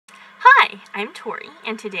Hi, I'm Tori,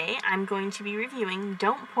 and today I'm going to be reviewing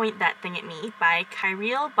Don't Point That Thing at Me by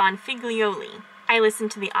Kyril Bonfiglioli. I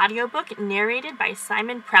listened to the audiobook narrated by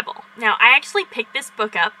Simon Preble. Now, I actually picked this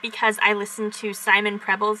book up because I listened to Simon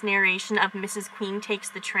Preble's narration of Mrs. Queen Takes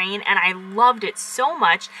the Train, and I loved it so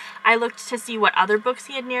much, I looked to see what other books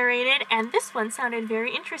he had narrated, and this one sounded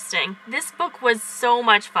very interesting. This book was so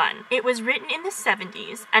much fun. It was written in the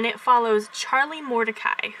 70s, and it follows Charlie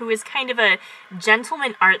Mordecai, who is kind of a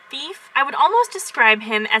gentleman art thief. I would almost describe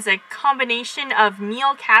him as a combination of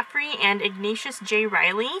Neil Caffrey and Ignatius J.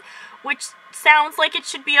 Reilly, which sounds like it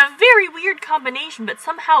should be a very weird combination, but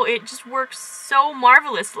somehow it just works so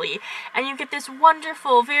marvelously, and you get this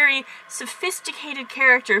wonderful, very sophisticated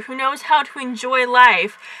character who knows how to enjoy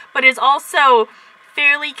life, but is also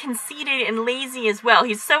fairly conceited and lazy as well.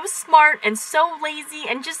 He's so smart and so lazy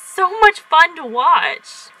and just so much fun to watch.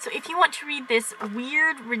 So if you want to read this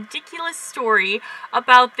weird, ridiculous story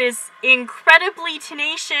about this incredibly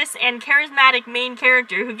tenacious and charismatic main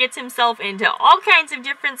character who gets himself into all kinds of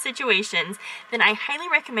different situations, then I highly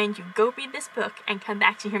recommend you go read this book and come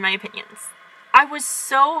back to hear my opinions. I was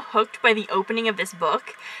so hooked by the opening of this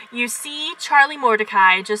book. You see Charlie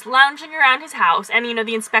Mordecai just lounging around his house, and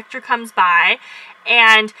the inspector comes by,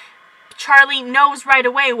 and Charlie knows right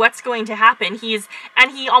away what's going to happen. He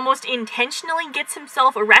almost intentionally gets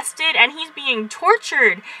himself arrested, and he's being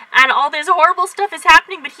tortured, and all this horrible stuff is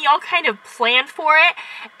happening, but he all kind of planned for it,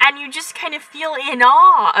 and you just kind of feel in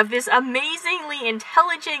awe of this amazingly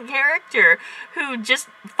intelligent character who just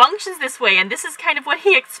functions this way, and this is kind of what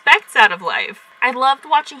he expects out of life. I loved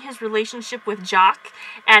watching his relationship with Jock,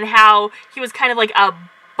 and how he was kind of like a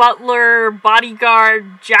butler,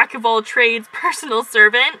 bodyguard, jack-of-all-trades personal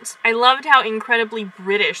servant. I loved how incredibly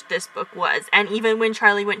British this book was, and even when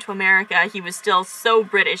Charlie went to America, he was still so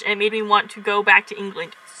British, and it made me want to go back to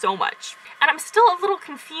England so much. And I'm still a little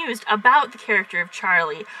confused about the character of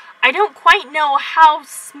Charlie. I don't quite know how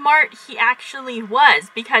smart he actually was,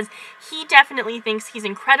 because he definitely thinks he's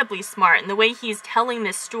incredibly smart, and the way he's telling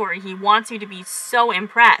this story, he wants you to be so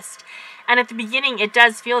impressed. And at the beginning, it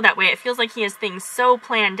does feel that way. It feels like he has things so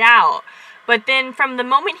planned out. But then from the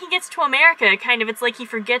moment he gets to America, it's like he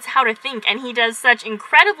forgets how to think, and he does such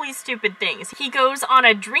incredibly stupid things. He goes on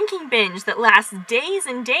a drinking binge that lasts days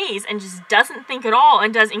and days and just doesn't think at all,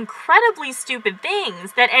 and does incredibly stupid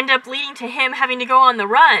things that end up leading to him having to go on the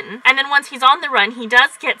run. And then once he's on the run, he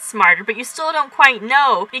does get smarter, but you still don't quite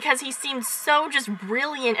know, because he seemed so just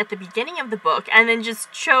brilliant at the beginning of the book, and then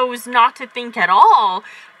just chose not to think at all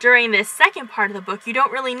during this second part of the book. You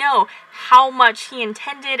don't really know how much he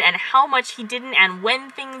intended and how much he didn't, and when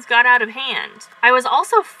things got out of hand. I was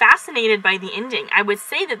also fascinated by the ending. I would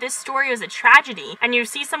say that this story was a tragedy, and you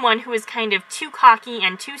see someone who is kind of too cocky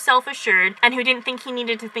and too self-assured, and who didn't think he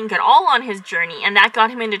needed to think at all on his journey, and that got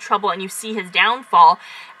him into trouble, and you see his downfall,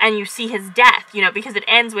 and you see his death, because it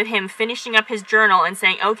ends with him finishing up his journal and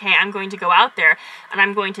saying, okay, I'm going to go out there, and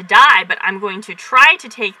I'm going to die, but I'm going to try to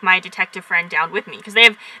take my detective friend down with me, because they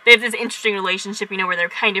have this interesting relationship, where they're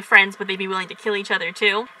kind of friends, but they'd be willing to kill each other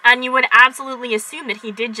too. And you would absolutely assume that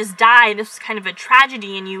he did just die, and this was kind of a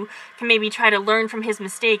tragedy, and you can maybe try to learn from his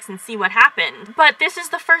mistakes and see what happened. But this is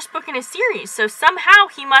the first book in a series, so somehow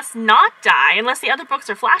he must not die, unless the other books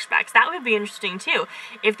are flashbacks. That would be interesting too,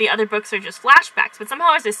 if the other books are just flashbacks, but somehow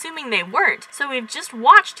I was assuming they weren't. So we've just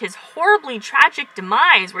watched his horribly tragic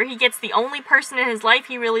demise, where he gets the only person in his life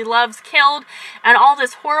he really loves killed, and all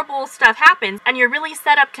this horrible stuff happens, and you're really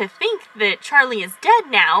set up to think that Charlie is dead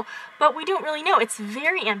now, but we don't really know. It's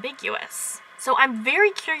very ambiguous. So I'm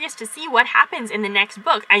very curious to see what happens in the next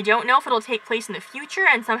book. I don't know if it'll take place in the future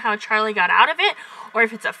and somehow Charlie got out of it, or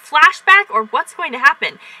if it's a flashback, or what's going to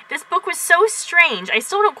happen. This book was so strange. I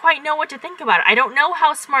still don't quite know what to think about it. I don't know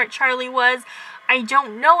how smart Charlie was. I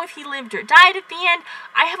don't know if he lived or died at the end.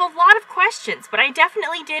 I have a lot of questions, but I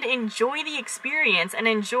definitely did enjoy the experience and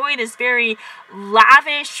enjoy this very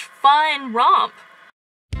lavish, fun romp.